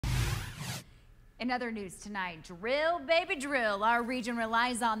In other news tonight, drill, baby, drill. Our region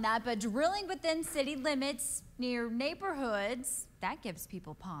relies on that, but drilling within city limits near neighborhoods, that gives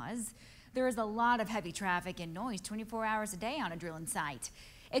people pause. There is a lot of heavy traffic and noise 24 hours a day on a drilling site.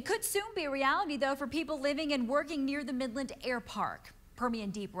 It could soon be a reality, though, for people living and working near the Midland Airpark.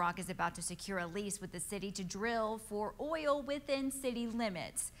 Permian Deep Rock is about to secure a lease with the city to drill for oil within city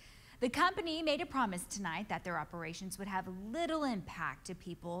limits. The company made a promise tonight that their operations would have little impact to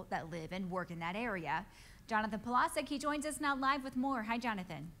people that live and work in that area. Jonathan Polasek, he joins us now live with more. Hi,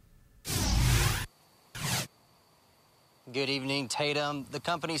 Jonathan. Good evening, Tatum. The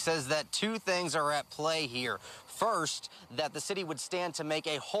company says that two things are at play here. First, that the city would stand to make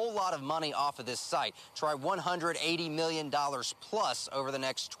a whole lot of money off of this site, try $180 million plus over the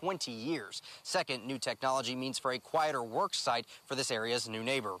next 20 years. Second, new technology means for a quieter work site for this area's new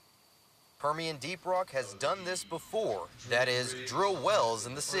neighbor. Permian Deep Rock has done this before, that is, drill wells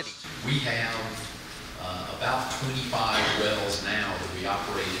in the city. We have about 25 wells now that we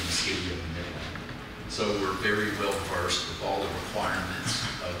operate in the city of Midland. So we're very well versed with all the requirements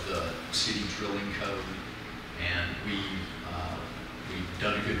of the city drilling code, and we've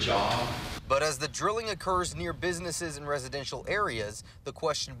done a good job. But as the drilling occurs near businesses and residential areas, the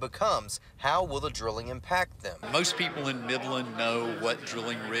question becomes, how will the drilling impact them? Most people in Midland know what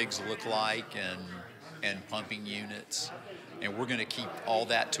drilling rigs look like and pumping units, and we're going to keep all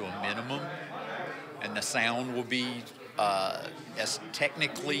that to a minimum. And the sound will be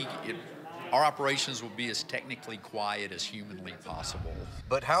our operations will be as technically quiet as humanly possible.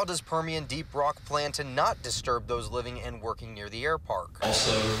 But how does Permian Deep Rock plan to not disturb those living and working near the airpark?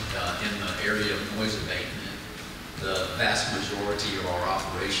 Also, in the area of noise abatement, the vast majority of our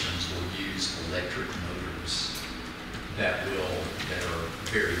operations will use electric motors that are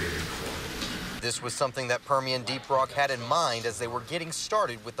very, very quiet. This was something that Permian Deep Rock had in mind as they were getting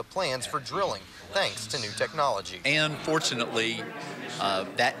started with the plans for drilling, thanks to new technology. And fortunately,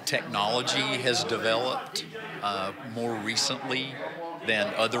 that technology has developed more recently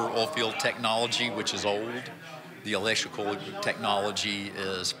than other oilfield technology, which is old. The electrical technology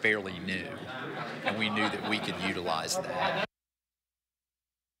is fairly new, and we knew that we could utilize that.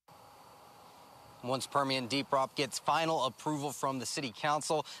 Once Permian Deep Rock gets final approval from the City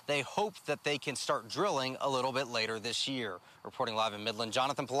Council, they hope that they can start drilling a little bit later this year. Reporting live in Midland,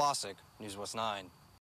 Jonathan Polasek, News West 9.